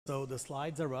So the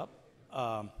slides are up.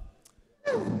 So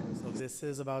this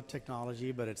is about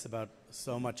technology, but it's about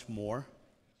so much more.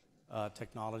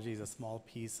 Technology is a small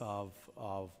piece of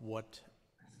what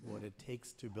it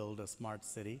takes to build a smart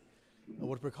city.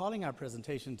 What we're calling our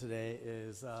presentation today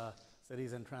is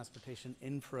Cities and Transportation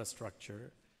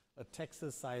Infrastructure, a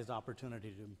Texas-sized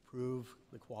opportunity to improve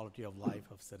the quality of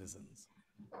life of citizens.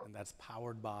 And that's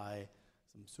powered by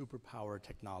some superpower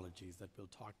technologies that we'll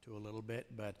talk to a little bit.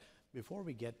 But before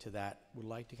we get to that, we'd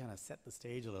like to kind of set the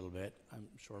stage a little bit. I'm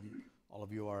sure all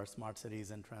of you are smart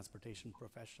cities and transportation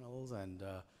professionals, and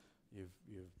you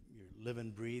live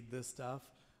and breathe this stuff.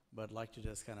 But I'd like to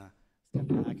just kind of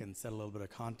step back and set a little bit of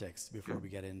context before we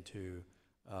get into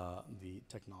the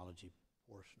technology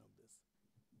portion of this.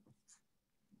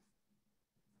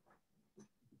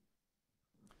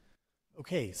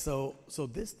 Okay, so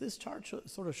this chart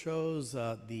sort of shows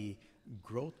the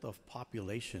growth of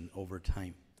population over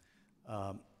time.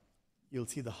 You'll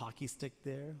see the hockey stick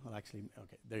there. Well, actually,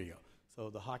 okay, there you go. So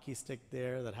the hockey stick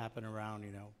there that happened around,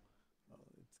 it's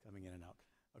coming in and out.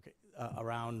 Okay,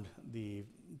 around the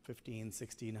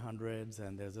 1600s,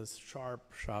 and there's this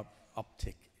sharp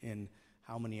uptick in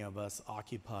how many of us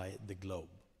occupy the globe.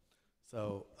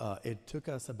 So it took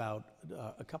us about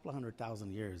a couple of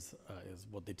 100,000 years, is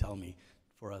what they tell me,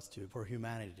 for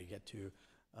humanity to get to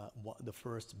the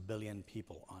first billion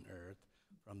people on Earth.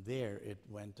 From there, it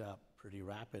went up pretty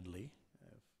rapidly.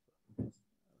 Let's see.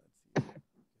 I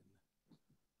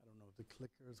don't know if the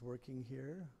clicker is working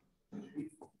here. Yeah.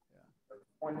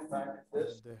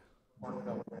 Okay,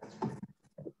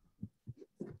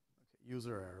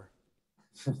 user error.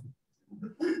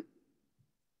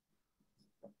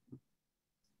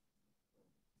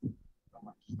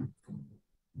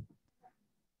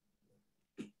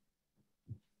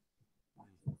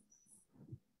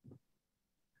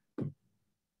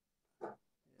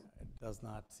 Does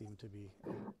not seem to be.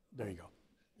 There you go.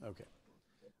 Okay.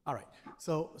 All right.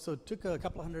 So it took a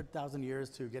couple of 100,000 years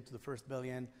to get to the first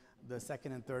billion. The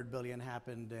second and third billion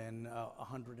happened in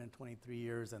 123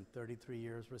 years and 33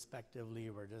 years, respectively.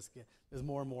 There's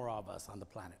more and more of us on the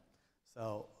planet.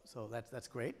 So that's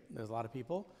great. There's a lot of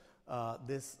people.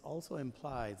 This also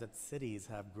implies that cities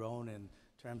have grown in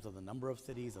terms of the number of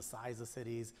cities, the size of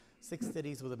cities. 6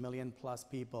 cities with 1 million plus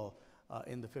people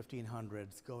in the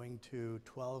 1500s, going to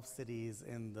 12 cities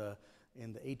in the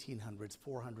 1800s,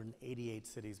 488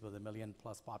 cities with 1 million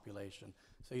plus population.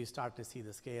 So you start to see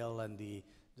the scale and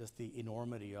just the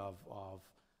enormity of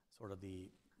sort of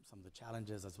some of the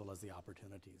challenges as well as the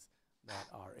opportunities that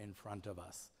are in front of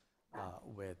us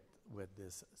with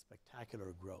this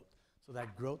spectacular growth. So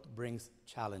that growth brings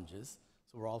challenges.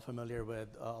 So we're all familiar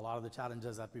with a lot of the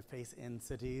challenges that we face in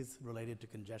cities related to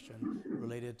congestion,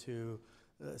 related to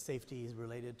safety,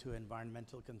 related to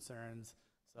environmental concerns.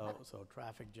 So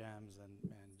traffic jams and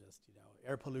just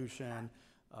air pollution.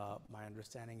 My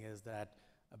understanding is that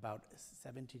about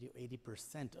 70 to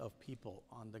 80% of people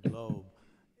on the globe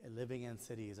living in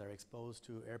cities are exposed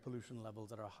to air pollution levels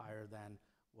that are higher than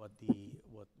what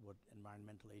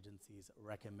environmental agencies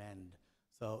recommend.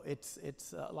 So it's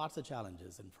lots of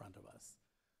challenges in front of us.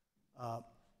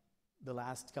 The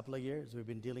last couple of years, we've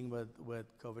been dealing with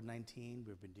COVID-19.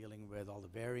 We've been dealing with all the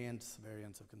variants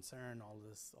of concern, all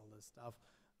this stuff.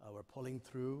 We're pulling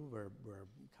through. We're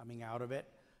coming out of it,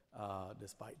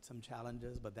 despite some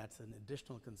challenges. But that's an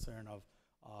additional concern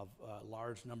of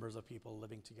large numbers of people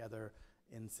living together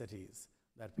in cities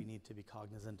that we need to be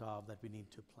cognizant of, that we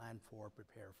need to plan for,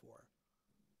 prepare for.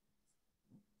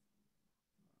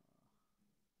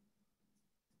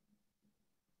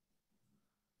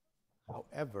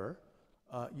 However,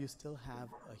 you still have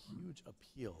a huge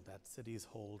appeal that cities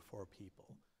hold for people.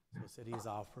 So cities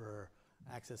offer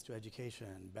access to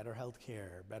education, better health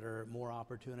care, more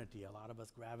opportunity. A lot of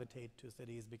us gravitate to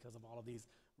cities because of all of these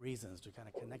reasons, to kind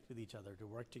of connect with each other, to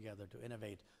work together, to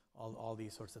innovate, all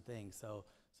these sorts of things. So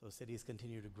cities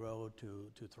continue to grow,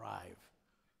 to thrive.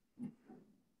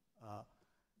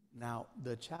 Now,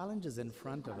 the challenges in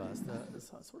front of us,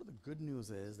 sort of the good news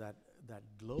is that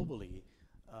globally,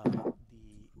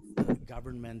 the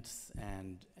governments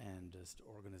and just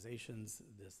organizations,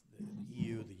 the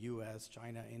EU, the US,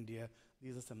 China, India,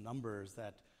 these are some numbers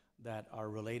that are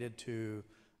related to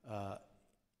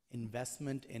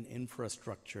investment in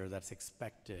infrastructure that's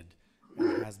expected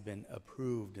and has been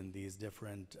approved in these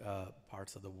different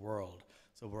parts of the world.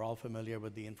 So we're all familiar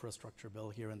with the infrastructure bill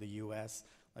here in the US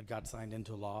that got signed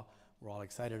into law. We're all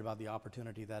excited about the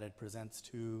opportunity that it presents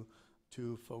to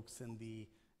folks in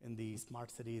the smart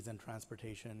cities and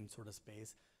transportation sort of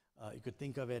space. You could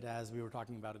think of it as, we were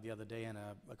talking about it the other day, and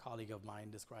a colleague of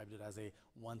mine described it as a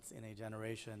once in a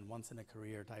generation, once in a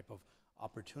career type of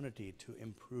opportunity to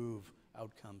improve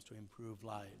outcomes, to improve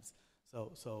lives.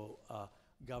 So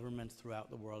governments throughout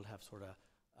the world have sort of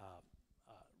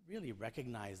really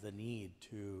recognized the need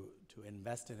to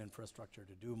invest in infrastructure,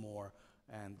 to do more,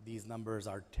 and these numbers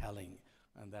are telling,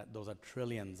 and that those are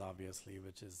trillions, obviously,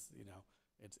 which is,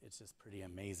 it's just pretty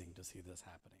amazing to see this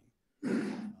happening.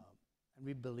 And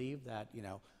we believe that,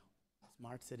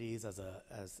 smart cities as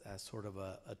sort of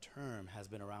a term has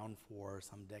been around for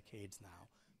some decades now,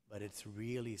 but it's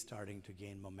really starting to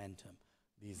gain momentum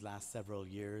these last several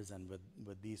years, and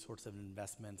with these sorts of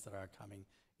investments that are coming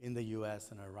in the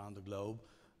US and around the globe,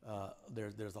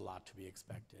 there's a lot to be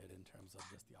expected in terms of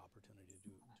just the opportunity to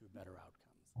do better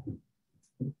outcomes.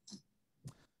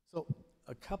 So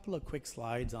a couple of quick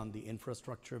slides on the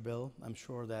infrastructure bill. I'm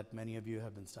sure that many of you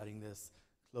have been studying this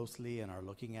closely and are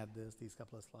looking at this. These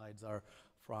couple of slides are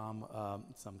from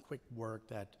some quick work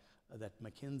that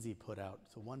McKinsey put out.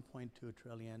 So 1.2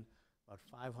 trillion, about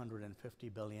 550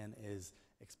 billion is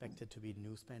expected to be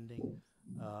new spending.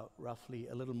 Roughly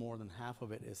a little more than half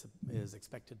of it is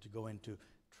expected to go into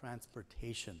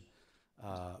transportation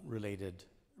related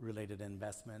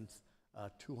investments,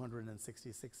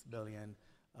 266 billion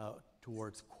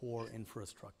towards core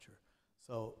infrastructure.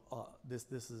 So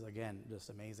this is again just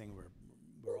amazing.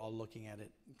 We're all looking at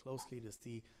it closely to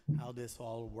see how this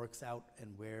all works out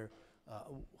and where,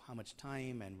 how much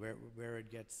time and where it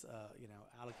gets,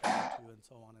 allocated to, and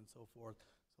so on and so forth,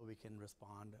 so we can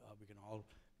respond. We can all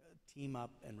team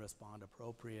up and respond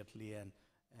appropriately and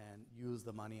use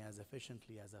the money as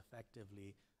efficiently, as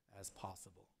effectively as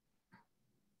possible.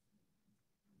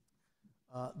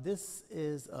 This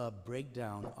is a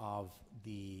breakdown of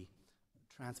the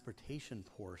transportation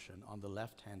portion on the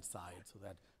left-hand side. So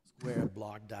that square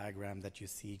block diagram that you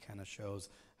see kind of shows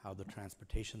how the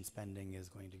transportation spending is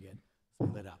going to get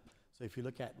split up. So if you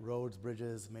look at roads,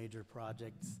 bridges, major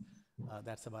projects,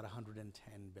 that's about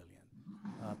 110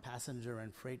 billion. Passenger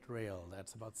and freight rail,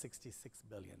 that's about 66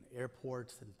 billion.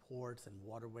 Airports and ports and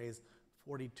waterways,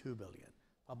 42 billion.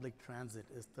 Public transit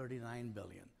is 39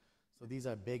 billion. So these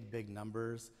are big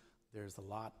numbers. There's a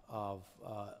lot of,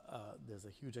 there's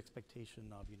a huge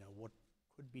expectation of, what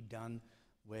could be done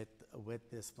with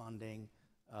this funding.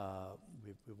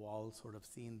 We've all sort of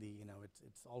seen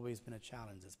it's always been a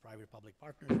challenge. There's private-public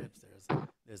partnerships.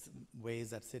 There's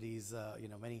ways that cities,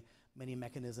 many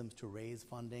mechanisms to raise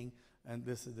funding, and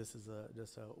this is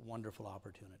just a wonderful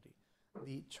opportunity.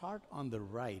 The chart on the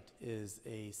right is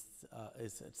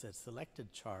it's a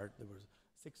selected chart. There were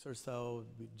 6 or so.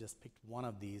 We just picked one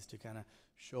of these to kind of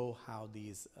show how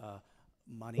these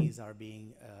monies are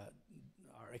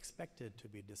expected to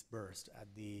be dispersed at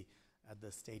the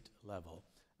state level.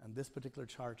 And this particular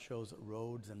chart shows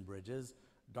roads and bridges.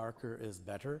 Darker is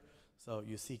better. So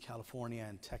you see California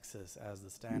and Texas as the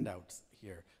standouts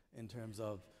here in terms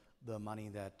of the money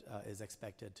that is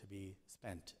expected to be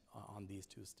spent on these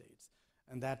 2 states.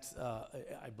 And that's,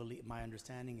 I believe, my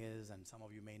understanding is, and some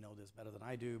of you may know this better than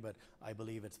I do, but I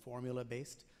believe it's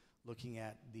formula-based, looking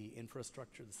at the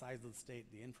infrastructure, the size of the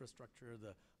state, the infrastructure,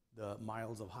 the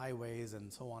miles of highways,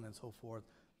 and so on and so forth.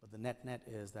 But the net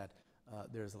is that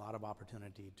there's a lot of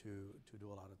opportunity to do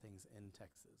a lot of things in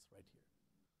Texas right here.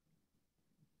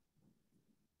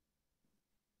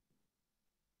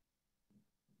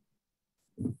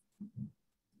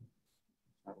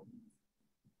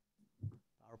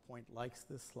 PowerPoint likes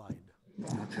this slide.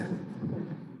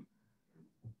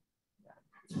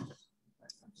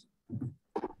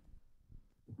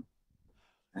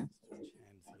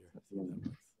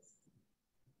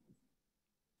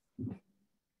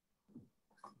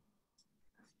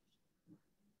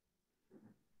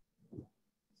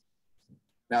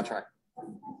 Now try.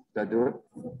 Did I do it?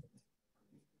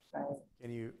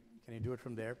 Can you do it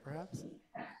from there, perhaps?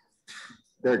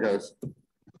 There it goes. Okay.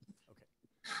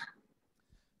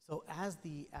 So as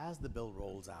the bill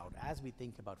rolls out, as we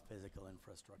think about physical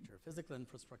infrastructure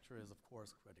is of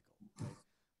course critical, right?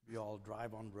 We all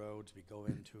drive on roads, we go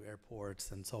into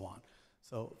airports, and so on.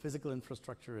 So physical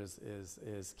infrastructure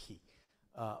is key.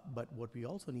 But what we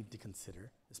also need to consider,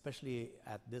 especially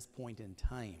at this point in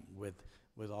time with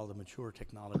all the mature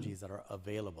technologies that are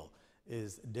available,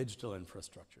 is digital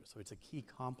infrastructure. So it's a key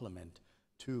complement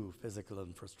to physical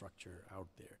infrastructure out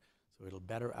there. So it'll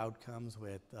better outcomes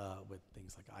with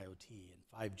things like IoT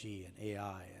and 5G and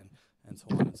AI and so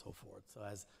on and so forth. So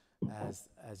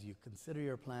as you consider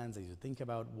your plans, as you think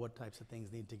about what types of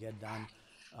things need to get done,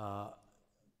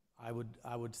 I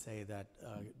would say that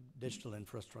digital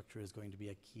infrastructure is going to be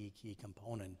a key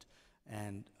component,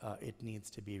 and it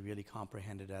needs to be really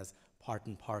comprehended as part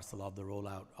and parcel of the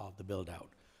rollout of the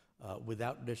build-out.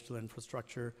 Without digital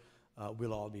infrastructure,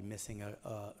 we'll all be missing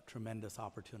a tremendous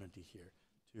opportunity here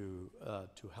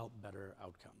to help better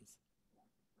outcomes.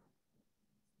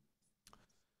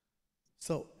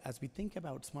 So as we think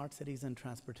about smart cities and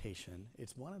transportation,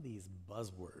 it's one of these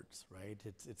buzzwords, right?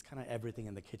 It's kind of everything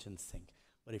in the kitchen sink.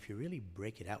 But if you really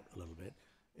break it out a little bit,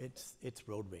 it's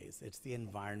roadways, it's the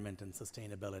environment and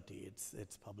sustainability,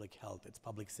 it's public health, it's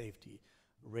public safety,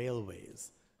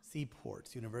 railways,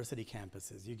 seaports, university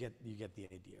campuses. You get the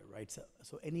idea, right?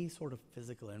 So any sort of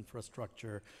physical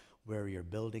infrastructure where you're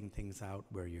building things out,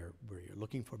 where you're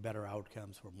looking for better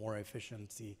outcomes, for more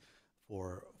efficiency,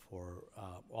 for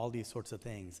all these sorts of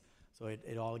things. So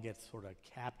it all gets sort of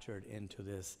captured into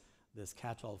this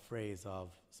catch-all phrase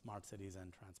of smart cities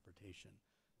and transportation.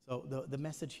 So the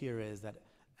message here is that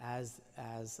as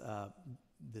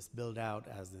this build out,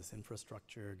 as this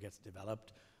infrastructure gets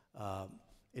developed,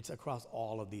 it's across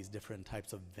all of these different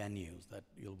types of venues that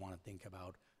you'll want to think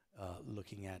about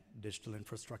looking at digital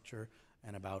infrastructure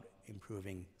and about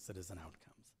improving citizen outcomes.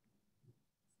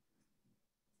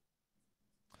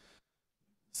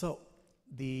 So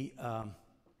the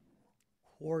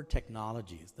core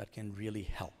technologies that can really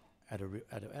help at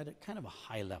a kind of a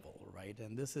high level, right?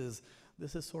 And this is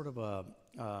sort of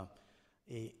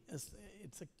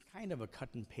it's a kind of a cut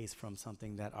and paste from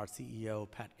something that our CEO,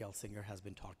 Pat Gelsinger, has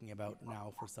been talking about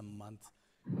now for some months,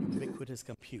 ubiquitous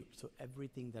compute. So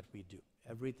everything that we do,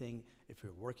 everything, if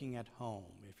you're working at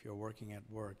home, if you're working at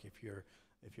work, if you're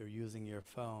using your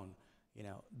phone, you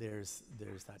know, there's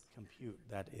that compute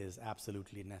that is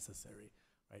absolutely necessary,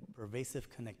 right? Pervasive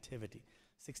connectivity.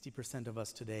 60% of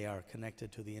us today are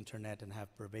connected to the internet and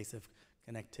have pervasive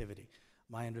connectivity.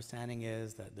 My understanding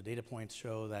is that the data points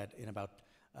show that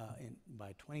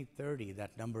by 2030,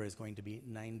 that number is going to be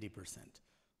 90%.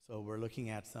 So we're looking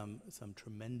at some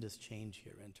tremendous change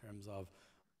here in terms of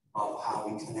how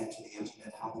we connect to the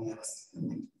internet, how many of us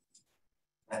connect.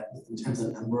 That in terms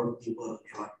of number of people,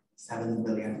 7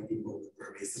 billion people with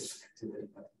pervasive connectivity.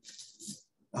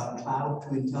 Cloud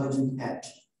to intelligent edge.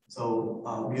 So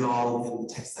we all in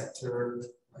the tech sector,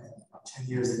 about 10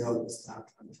 years ago, it was cloud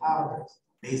to the cloud.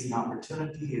 There's amazing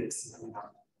opportunity. It's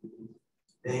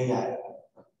today I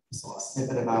saw a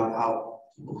snippet about how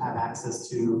people have access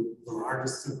to the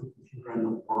largest supercomputer in the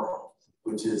world,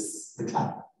 which is the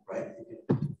cloud, right? You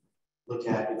can look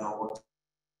at, what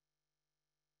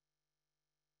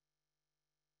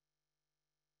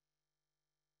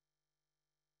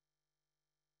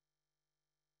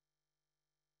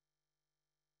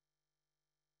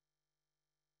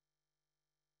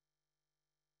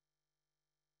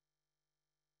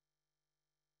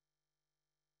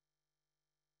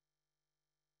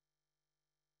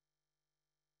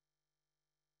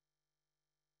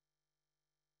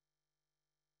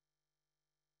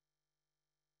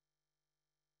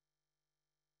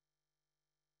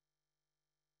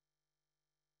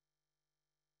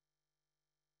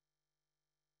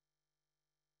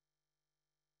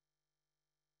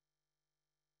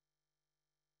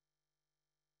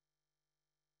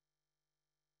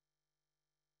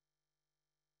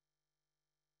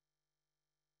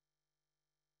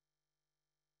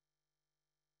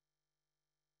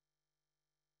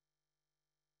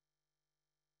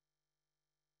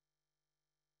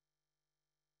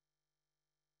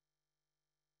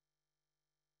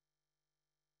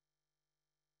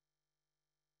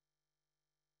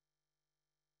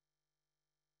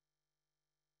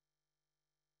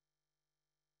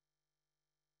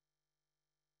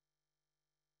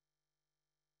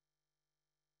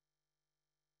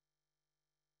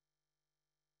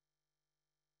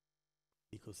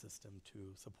ecosystem to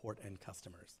support end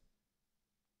customers.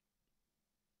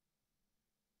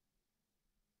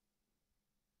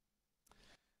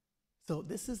 So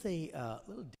this is a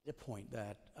little data point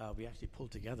that we actually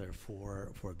pulled together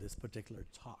for this particular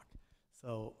talk.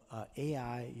 So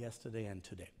AI yesterday and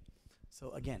today.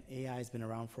 So again, AI has been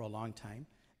around for a long time.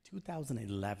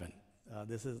 2011.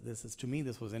 This is to me,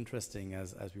 this was interesting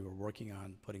as we were working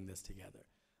on putting this together.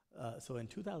 So in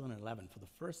 2011, for the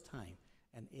first time,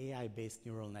 an AI-based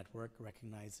neural network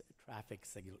recognized traffic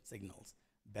signals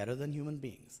better than human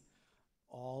beings,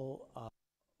 all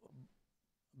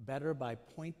better by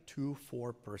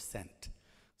 0.24%.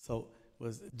 So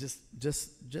was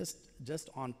just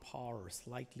on par or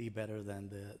slightly better than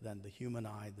the human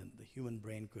eye, than the human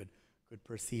brain could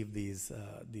perceive these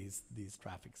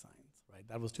traffic signs, right?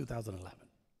 That was 2011.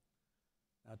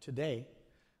 Now today,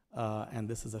 and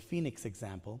this is a Phoenix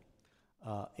example,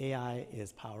 AI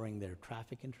is powering their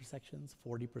traffic intersections,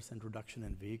 40% reduction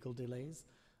in vehicle delays,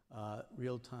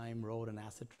 real-time road and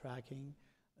asset tracking,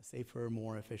 safer,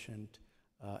 more efficient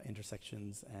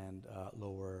intersections, and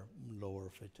lower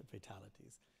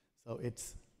fatalities. So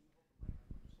it's,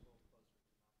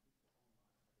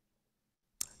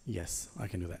 yes, I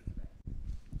can do that.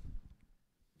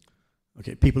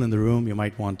 Okay, people in the room, you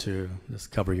might want to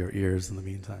just cover your ears in the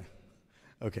meantime.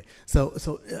 Okay, so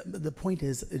the point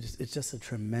is, it's just a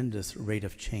tremendous rate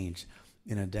of change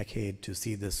in a decade to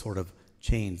see this sort of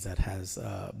change that has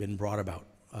been brought about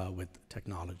with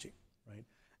technology, right?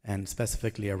 And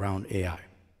specifically around AI.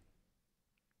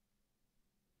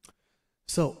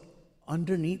 So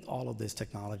underneath all of this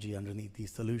technology, underneath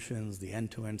these solutions, the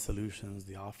end-to-end solutions,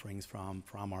 the offerings from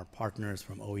our partners,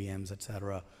 from OEMs, et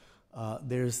cetera,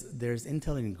 there's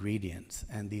Intel ingredients,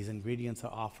 and these ingredients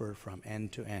are offered from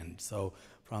end to end. So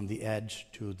from the edge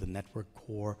to the network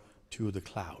core to the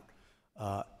cloud.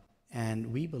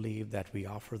 And we believe that we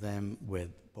offer them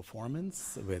with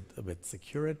performance, with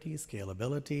security,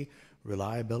 scalability,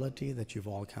 reliability that you've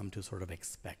all come to sort of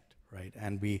expect, right?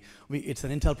 And it's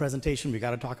an Intel presentation. We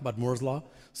got to talk about Moore's Law.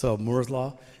 So Moore's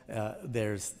Law,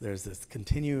 there's this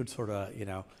continued sort of,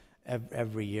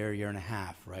 every year and a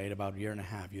half, right? About a year and a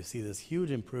half, you see this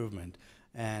huge improvement.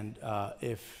 And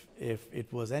if it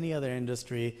was any other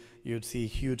industry, you'd see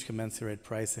huge commensurate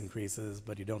price increases,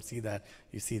 but you don't see that.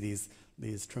 You see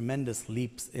these tremendous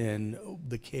leaps in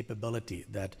the capability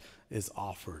that is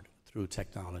offered through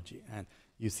technology. And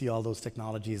you see all those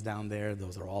technologies down there.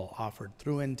 Those are all offered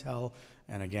through Intel,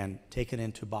 and again, taken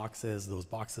into boxes. Those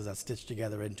boxes are stitched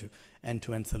together into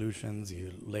end-to-end solutions.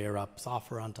 You layer up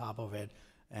software on top of it,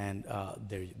 and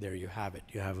there you have it.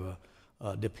 You have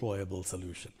a deployable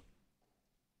solution.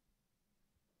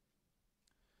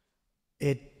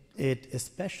 This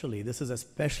is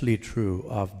especially true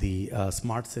of the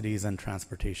smart cities and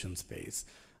transportation space,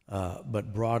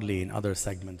 but broadly in other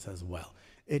segments as well.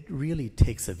 It really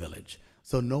takes a village.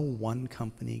 So no one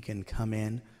company can come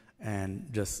in and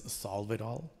just solve it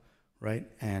all, right?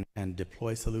 And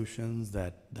deploy solutions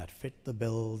that fit the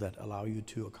bill, that allow you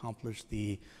to accomplish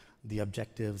the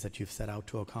objectives that you've set out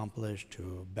to accomplish,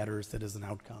 to better citizen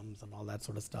outcomes and all that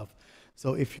sort of stuff.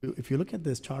 So if you look at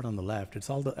this chart on the left, it's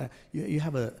all you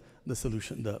have the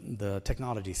solution, the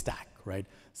technology stack, right?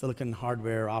 Silicon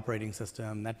hardware, operating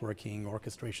system, networking,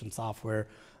 orchestration software,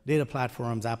 data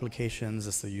platforms, applications.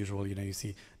 It's the usual, you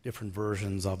see different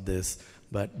versions of this,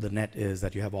 but the net is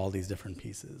that you have all these different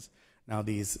pieces. Now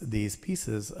these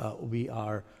pieces, we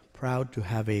are proud to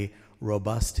have a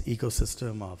robust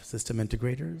ecosystem of system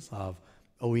integrators, of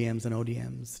OEMs and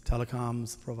ODMs,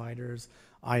 telecoms providers,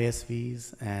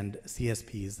 ISVs, and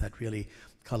CSPs that really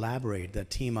collaborate,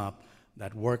 that team up,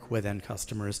 that work with end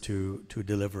customers to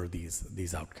deliver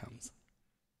these outcomes.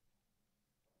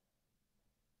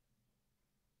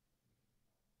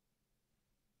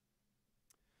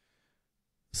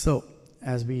 So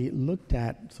as we looked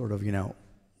at sort of,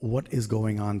 what is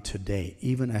going on today,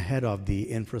 even ahead of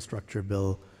the infrastructure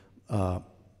bill,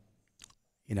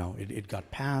 it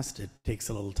got passed. It takes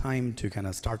a little time to kind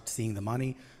of start seeing the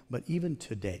money. But even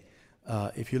today,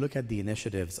 if you look at the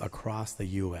initiatives across the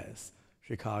U.S.,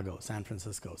 Chicago, San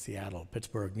Francisco, Seattle,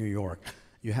 Pittsburgh, New York,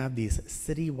 you have these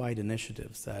citywide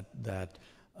initiatives that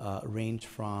range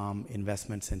from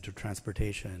investments into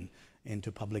transportation,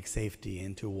 into public safety,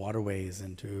 into waterways,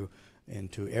 into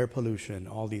air pollution,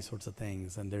 all these sorts of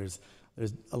things. And there's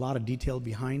a lot of detail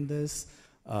behind this.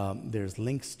 There's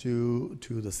links to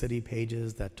the city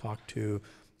pages that talk to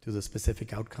the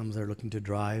specific outcomes they're looking to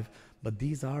drive. But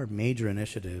these are major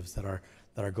initiatives that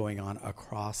are going on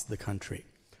across the country.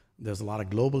 There's a lot of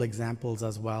global examples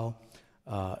as well.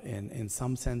 In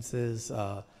some senses,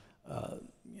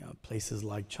 places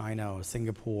like China or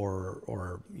Singapore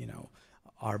or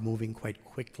are moving quite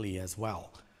quickly as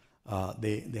well.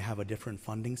 They have a different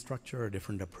funding structure, a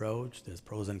different approach. There's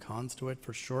pros and cons to it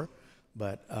for sure,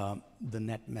 but the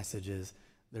net message is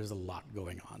there's a lot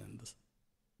going on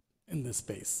in this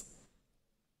space.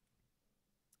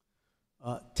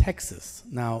 Texas.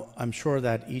 Now, I'm sure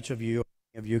that each of you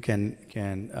can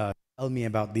tell me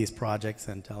about these projects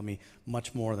and tell me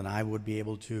much more than I would be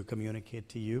able to communicate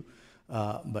to you.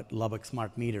 But Lubbock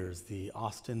Smart Meters, the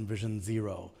Austin Vision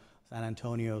Zero, San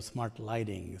Antonio Smart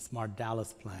Lighting, Smart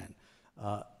Dallas Plan,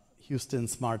 Houston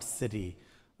Smart City.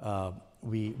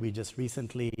 We just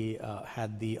recently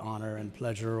had the honor and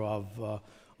pleasure of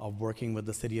working with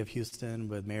the city of Houston,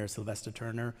 with Mayor Sylvester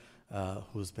Turner,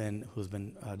 who's been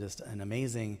just an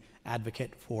amazing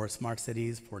advocate for smart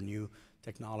cities, for new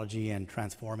technology and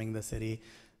transforming the city.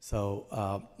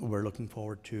 So we're looking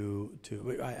forward to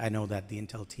I know that the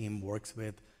Intel team works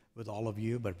with all of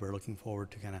you, but we're looking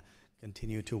forward to kind of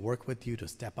continue to work with you to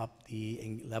step up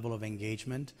the level of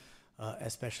engagement,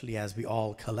 especially as we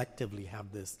all collectively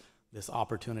have this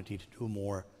opportunity to do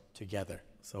more together.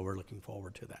 So we're looking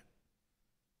forward to that.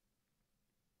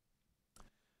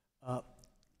 A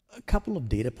couple of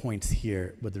data points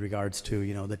here with regards to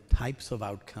the types of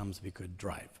outcomes we could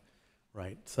drive,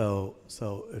 right? So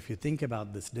if you think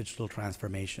about this digital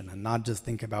transformation and not just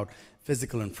think about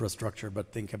physical infrastructure,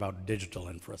 but think about digital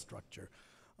infrastructure,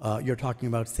 you're talking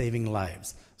about saving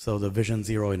lives. So the Vision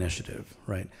Zero initiative,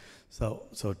 right?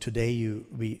 So today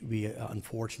we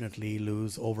unfortunately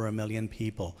lose over 1 million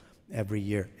people every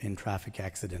year in traffic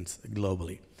accidents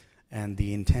globally, and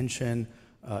the intention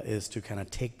is to kind of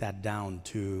take that down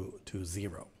to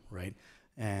zero, right?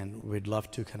 And we'd love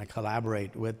to kind of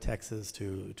collaborate with Texas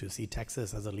to see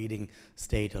Texas as a leading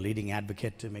state, a leading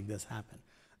advocate to make this happen.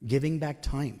 Giving back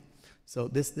time. So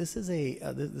this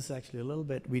is actually a little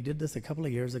bit. We did this a couple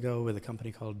of years ago with a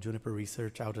company called Juniper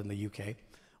Research out in the UK,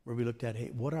 where we looked at,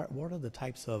 hey, what are the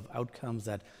types of outcomes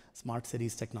that smart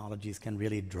cities technologies can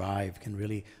really drive, can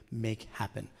really make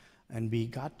happen, and we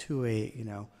got to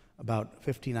about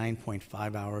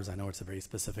 59.5 hours. I know it's a very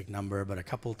specific number, but a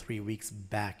couple, 3 weeks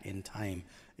back in time,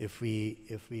 if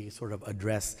we sort of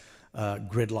address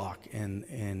gridlock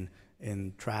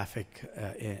in traffic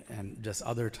and just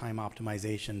other time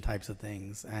optimization types of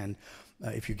things, and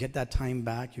if you get that time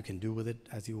back, you can do with it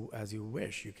as you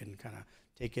wish. You can kind of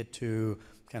take it to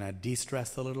kind of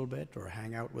de-stress a little bit, or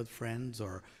hang out with friends,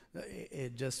 or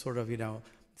it just sort of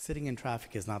sitting in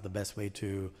traffic is not the best way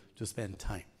to spend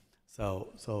time.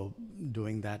 So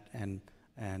doing that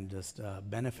and just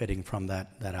benefiting from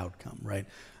that outcome, right?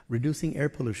 Reducing air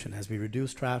pollution. As we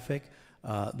reduce traffic,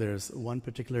 there's one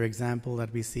particular example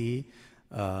that we see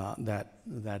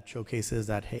that showcases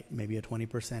that, hey, maybe a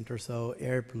 20% or so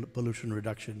air pollution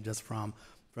reduction just from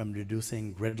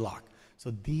reducing gridlock. So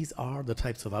these are the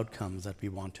types of outcomes that we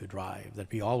want to drive,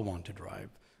 that we all want to drive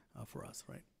for us,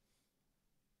 right?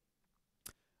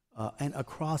 And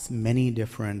across many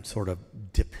different sort of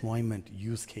deployment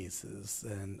use cases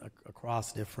and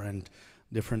across different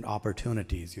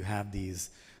opportunities, you have these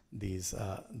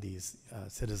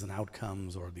citizen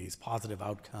outcomes or these positive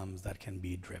outcomes that can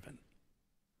be driven.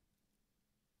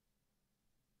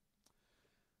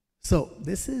 So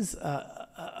this is,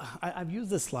 I've used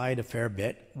this slide a fair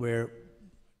bit, where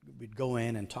we'd go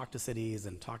in and talk to cities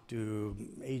and talk to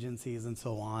agencies and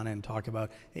so on, and talk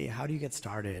about, hey, how do you get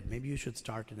started? Maybe you should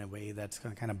start in a way that's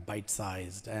kind of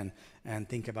bite-sized, and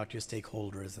think about your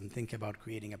stakeholders, and think about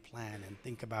creating a plan, and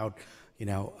think about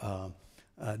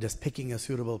just picking a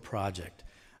suitable project.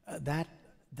 That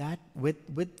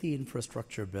with the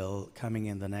infrastructure bill coming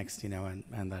in the next,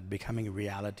 and that becoming a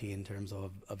reality in terms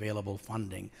of available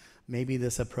funding, maybe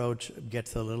this approach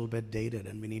gets a little bit dated,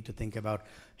 and we need to think about,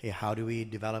 hey, how do we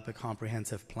develop a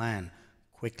comprehensive plan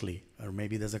quickly? Or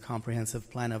maybe there's a comprehensive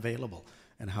plan available,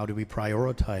 and how do we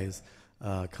prioritize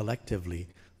collectively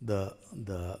the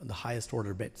highest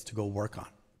order bits to go work on,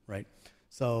 right?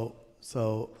 So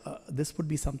this would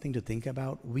be something to think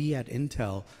about. We at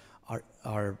Intel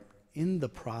are in the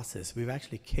process. We've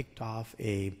actually kicked off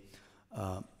a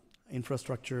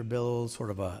infrastructure bill, sort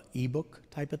of a ebook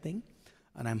type of thing,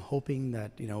 and I'm hoping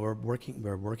that we're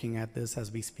working at this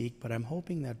as we speak. But I'm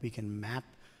hoping that we can map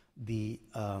the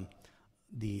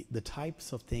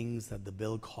types of things that the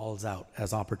bill calls out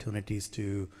as opportunities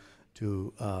to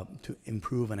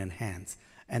improve and enhance,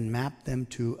 and map them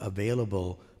to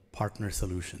available partner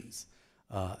solutions.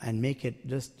 And make it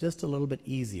just a little bit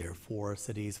easier for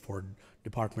cities, for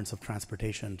departments of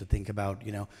transportation to think about,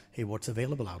 hey, what's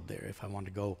available out there if I want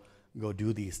to go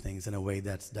do these things in a way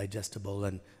that's digestible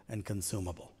and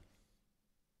consumable.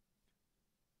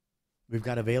 We've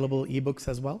got available ebooks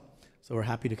as well, so we're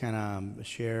happy to kind of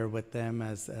share with them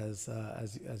as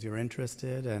you're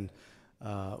interested. And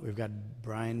we've got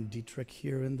Brian Dietrich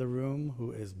here in the room,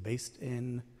 who is based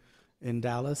in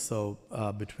Dallas. So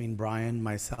between Brian,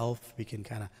 myself, we can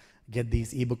kind of get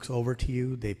these ebooks over to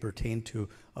you. They pertain to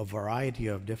a variety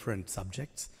of different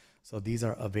subjects. So these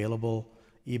are available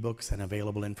ebooks and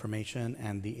available information.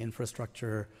 And the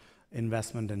Infrastructure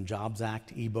Investment and Jobs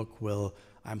Act ebook will,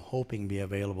 I'm hoping, be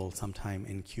available sometime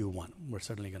in Q1. We're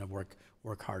certainly going to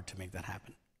work hard to make that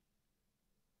happen.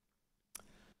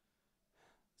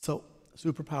 So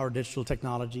superpower digital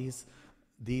technologies.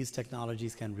 These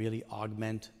technologies can really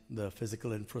augment the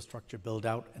physical infrastructure build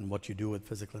out and what you do with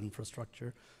physical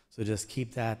infrastructure. So just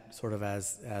keep that sort of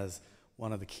as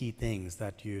one of the key things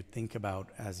that you think about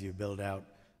as you build out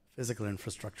physical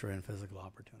infrastructure and physical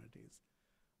opportunities.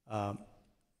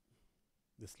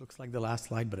 This looks like the last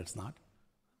slide, but it's not.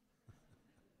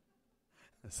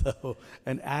 So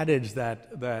an adage that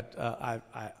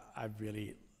I've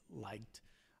really liked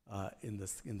in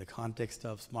the context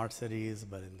of smart cities,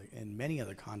 but in many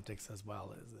other contexts as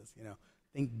well, is this,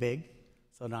 think big.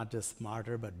 So not just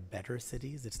smarter, but better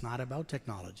cities. It's not about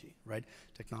technology, right?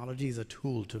 Technology is a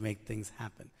tool to make things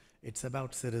happen. It's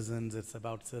about citizens. It's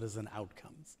about citizen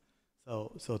outcomes.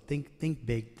 So think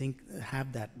big.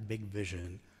 Have that big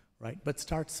vision, right? But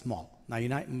start small. Now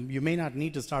you may not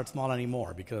need to start small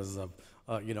anymore because of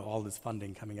all this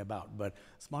funding coming about. But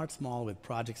start small with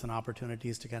projects and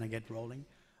opportunities to kind of get rolling.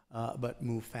 But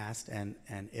move fast and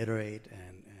iterate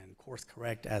and course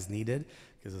correct as needed,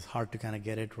 because it's hard to kind of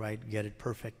get it right, get it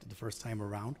perfect the first time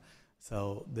around.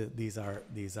 So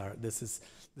this is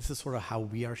sort of how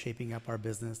we are shaping up our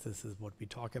business. This is what we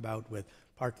talk about with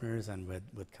partners and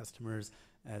with customers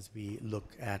as we look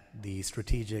at the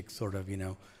strategic sort of,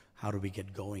 how do we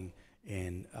get going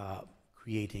in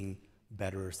creating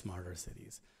better, smarter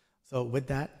cities. So with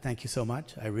that, thank you so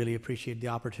much. I really appreciate the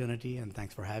opportunity, and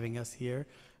thanks for having us here.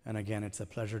 And again, it's a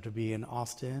pleasure to be in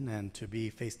Austin and to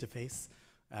be face-to-face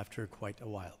after quite a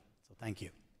while. So thank you.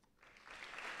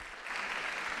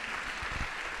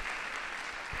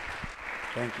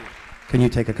 Thank you. Can you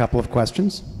take a couple of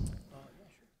questions? Yeah,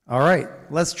 sure. All right,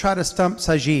 let's try to stump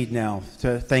Sajid now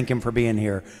to thank him for being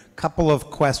here. Couple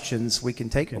of questions we can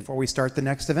take before we start the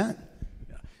next event.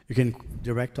 Yeah. You can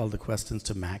direct all the questions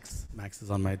to Max. Max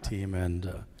is on my team,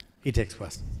 and he takes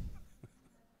questions.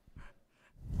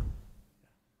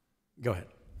 Go ahead.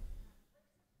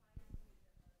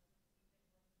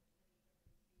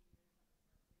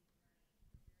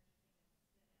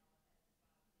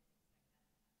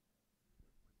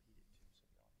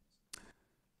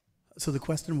 So the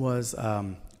question was,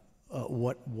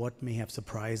 what may have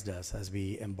surprised us as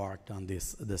we embarked on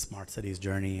this smart cities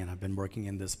journey, and I've been working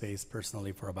in this space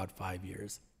personally for about 5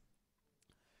 years.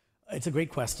 It's a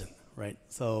great question, right?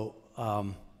 So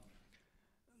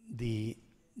the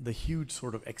huge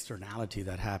sort of externality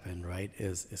that happened, right,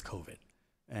 is COVID,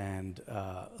 and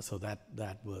so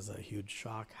that was a huge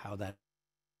shock. How that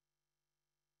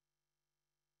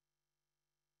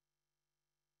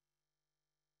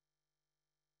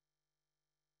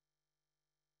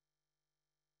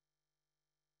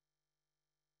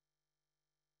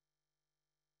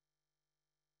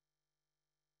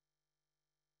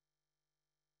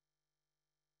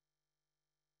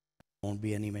won't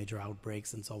be any major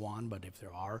outbreaks and so on, but if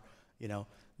there are,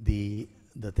 there's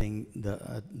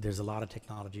a lot of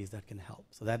technologies that can help.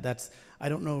 So that's I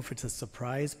don't know if it's a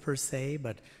surprise per se,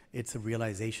 but it's a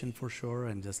realization for sure,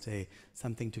 and just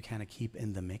something to kind of keep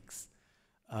in the mix.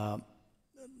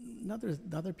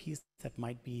 Another piece that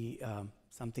might be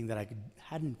something that I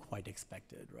hadn't quite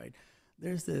expected, right?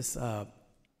 There's this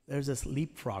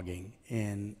leapfrogging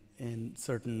in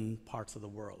certain parts of the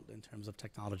world in terms of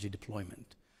technology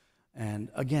deployment. And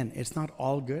again, it's not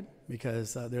all good,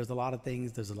 because there's a lot of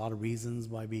things, there's a lot of reasons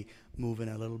why we move in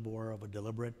a little more of a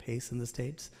deliberate pace in the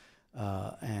States.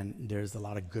 And there's a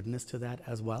lot of goodness to that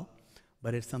as well.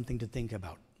 But it's something to think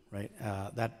about, right?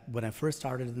 That when I first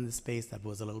started in this space, that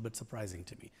was a little bit surprising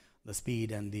to me. The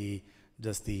speed and the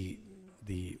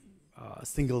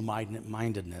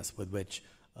single-mindedness with which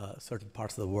certain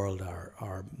parts of the world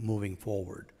are moving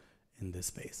forward in this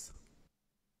space.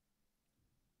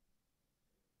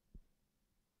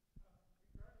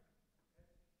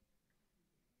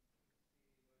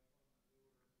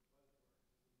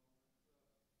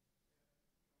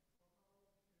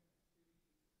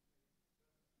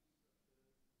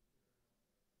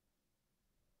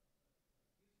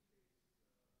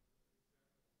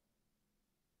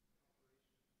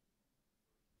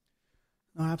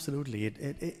 No, absolutely.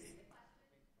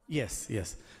 Yes,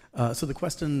 yes. So the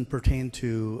question pertained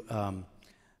to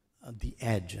the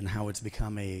edge and how it's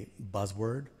become a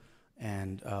buzzword,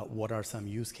 and what are some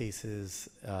use cases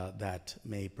that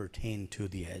may pertain to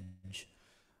the edge.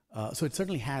 So it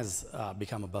certainly has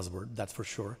become a buzzword, that's for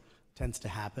sure. Tends to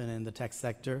happen in the tech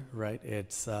sector, right?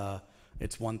 It's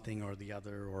one thing or the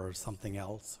other or something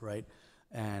else, right?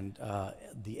 And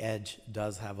the edge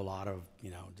does have a lot of,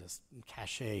 just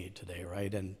cachet today,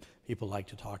 right? And people like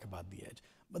to talk about the edge.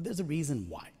 But there's a reason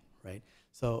why, right?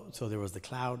 So there was the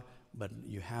cloud, but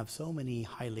you have so many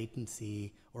high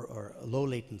latency or low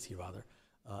latency rather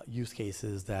use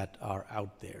cases that are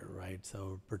out there, right?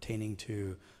 So pertaining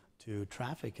to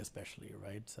traffic especially,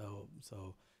 right? So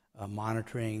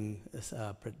monitoring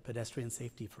pedestrian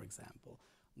safety, for example,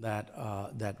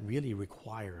 that really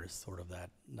requires sort of that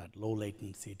low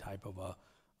latency type of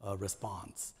a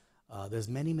response. There's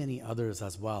many others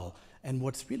as well, and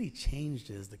what's really changed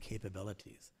is the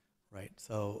capabilities, right?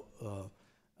 So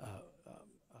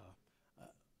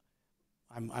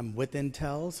I'm with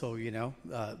Intel, so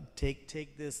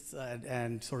take this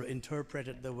and sort of interpret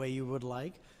it the way you would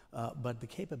like. but the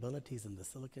capabilities in the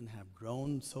silicon have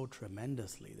grown so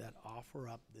tremendously that offer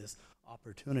up this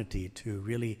opportunity to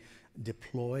really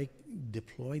deploy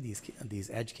these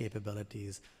edge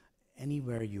capabilities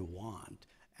anywhere you want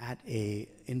at a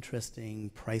interesting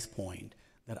price point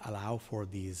that allow for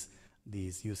these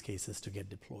use cases to get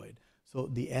deployed. So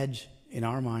the edge, in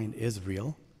our mind, is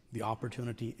real. The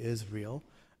opportunity is real,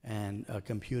 and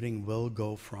computing will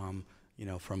go from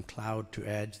cloud to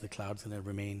edge. The cloud's going to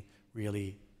remain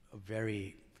really a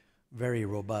very, very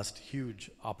robust, huge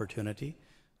opportunity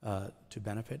to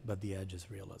benefit, but the edge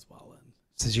is real as well. And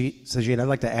Sajid, I'd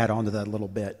like to add on to that a little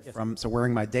bit. Yes. So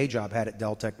wearing my day job hat at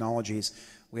Dell Technologies,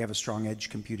 we have a strong edge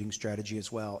computing strategy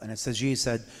as well. And as Sajid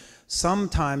said,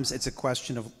 sometimes it's a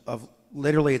question of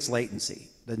literally it's latency.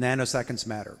 The nanoseconds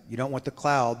matter. You don't want the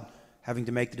cloud having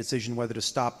to make the decision whether to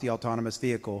stop the autonomous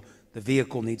vehicle. The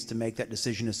vehicle needs to make that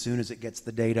decision as soon as it gets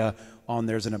the data on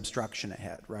there's an obstruction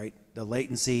ahead, right? The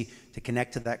latency to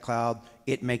connect to that cloud,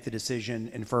 it make the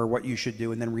decision, infer what you should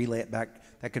do, and then relay it back.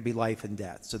 That could be life and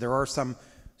death. So there are some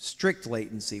strict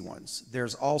latency ones.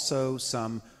 There's also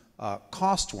some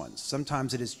cost ones.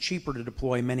 Sometimes it is cheaper to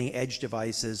deploy many edge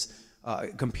devices,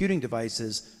 computing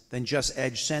devices, than just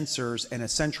edge sensors and a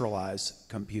centralized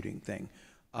computing thing.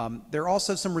 There are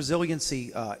also some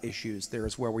resiliency issues there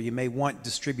as well, where you may want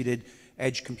distributed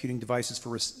edge computing devices for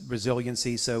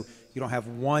resiliency, so you don't have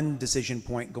one decision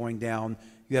point going down.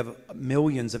 You have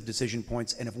millions of decision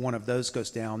points, and if one of those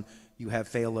goes down, you have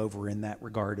failover in that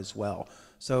regard as well.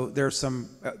 So there's some,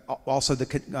 also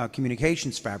the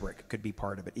communications fabric could be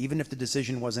part of it. Even if the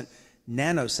decision wasn't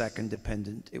nanosecond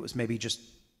dependent, it was maybe just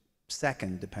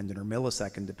second dependent or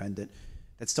millisecond dependent,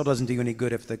 that still doesn't do you any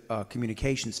good if the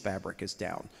communications fabric is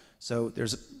down. So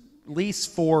there's at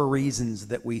least 4 reasons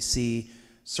that we see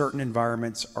certain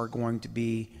environments are going to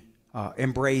be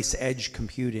embrace edge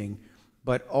computing,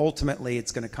 but ultimately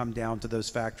it's going to come down to those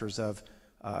factors of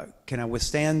can I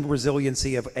withstand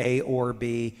resiliency of A or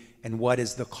B, and what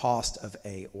is the cost of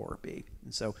A or B?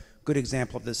 And so a good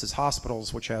example of this is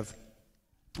hospitals, which have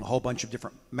a whole bunch of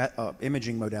different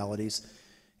imaging modalities.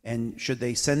 And should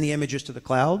they send the images to the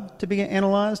cloud to be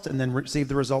analyzed and then receive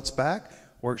the results back?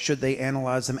 Or should they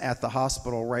analyze them at the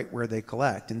hospital right where they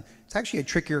collect? And it's actually a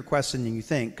trickier question than you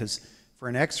think, because for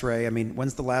an x-ray, I mean,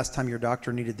 when's the last time your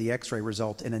doctor needed the x-ray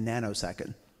result in a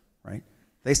nanosecond, right?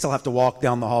 They still have to walk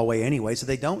down the hallway anyway, so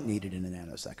they don't need it in a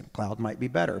nanosecond. Cloud might be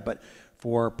better, but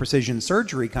for precision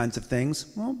surgery kinds of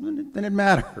things, well, then it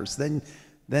matters. Then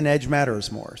edge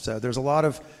matters more. So there's a lot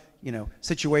of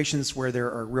situations where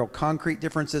there are real concrete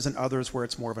differences and others where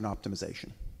it's more of an optimization.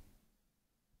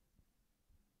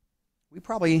 We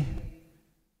probably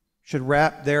should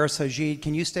wrap there. Sajid,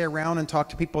 can you stay around and talk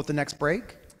to people at the next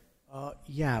break?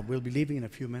 Yeah, we'll be leaving in a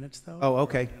few minutes, though. Oh,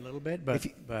 okay. A little bit, but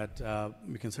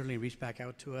you can certainly reach back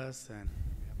out to us and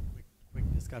have a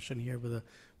quick discussion here with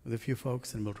a few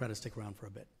folks, and we'll try to stick around for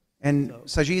a bit. And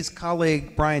Sajid's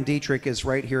colleague, Brian Dietrich, is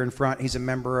right here in front. He's a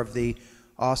member of the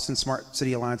Austin Smart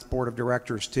City Alliance Board of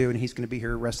Directors, too, and he's going to be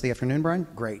here the rest of the afternoon, Brian?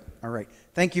 Great. All right.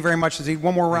 Thank you very much, Sajid.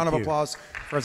 One more round of applause for